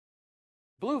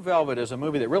Blue Velvet is a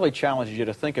movie that really challenges you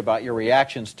to think about your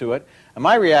reactions to it. And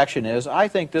my reaction is, I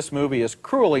think this movie is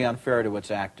cruelly unfair to its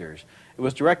actors. It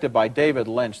was directed by David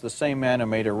Lynch, the same man who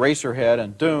made Eraserhead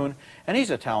and Dune, and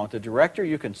he's a talented director.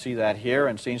 You can see that here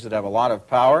in scenes that have a lot of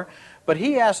power. But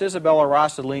he asked Isabella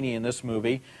Rossellini in this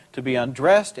movie to be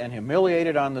undressed and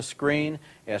humiliated on the screen,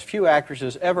 as few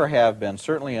actresses ever have been,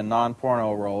 certainly in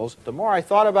non-porno roles. The more I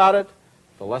thought about it,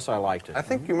 the less I liked it. I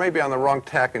think you may be on the wrong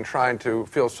tack in trying to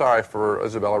feel sorry for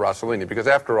Isabella Rossellini, because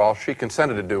after all, she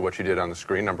consented to do what she did on the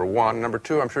screen, number one. Number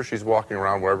two, I'm sure she's walking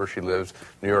around wherever she lives,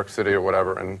 New York City or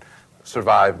whatever, and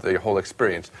survived the whole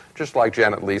experience, just like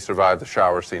Janet Leigh survived the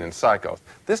shower scene in Psycho.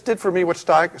 This did for me what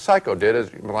Psycho did,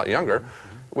 as a lot younger,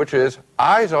 which is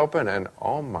eyes open and,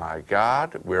 oh my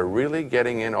God, we're really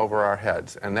getting in over our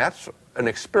heads. And that's an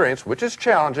experience which is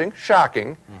challenging,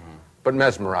 shocking, but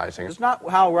mesmerizing. It's not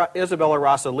how Isabella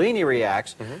Rossellini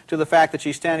reacts to the fact that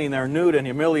she's standing there nude and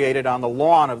humiliated on the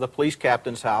lawn of the police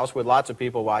captain's house with lots of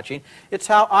people watching. It's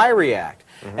how I react.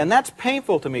 And that's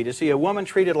painful to me, to see a woman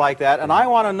treated like that, and I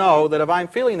want to know that if I'm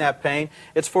feeling that pain,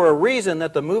 it's for a reason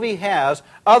that the movie has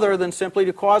other than simply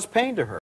to cause pain to her.